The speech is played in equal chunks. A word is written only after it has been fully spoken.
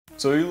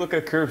So you look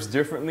at curbs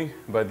differently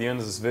by the end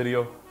of this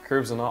video.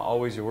 Curbs are not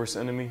always your worst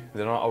enemy.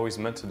 They're not always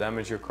meant to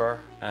damage your car,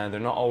 and they're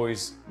not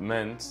always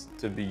meant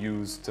to be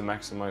used to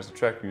maximize the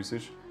track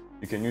usage.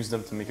 You can use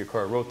them to make your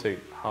car rotate.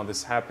 How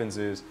this happens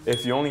is,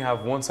 if you only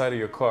have one side of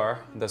your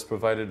car that's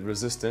provided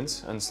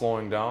resistance and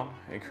slowing down,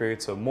 it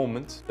creates a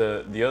moment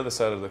to the other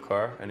side of the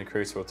car and it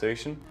creates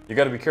rotation. You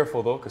gotta be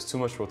careful though, because too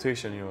much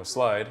rotation, you'll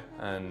slide,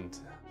 and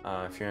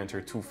if you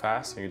enter too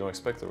fast and you don't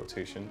expect the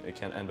rotation, it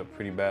can end up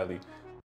pretty badly.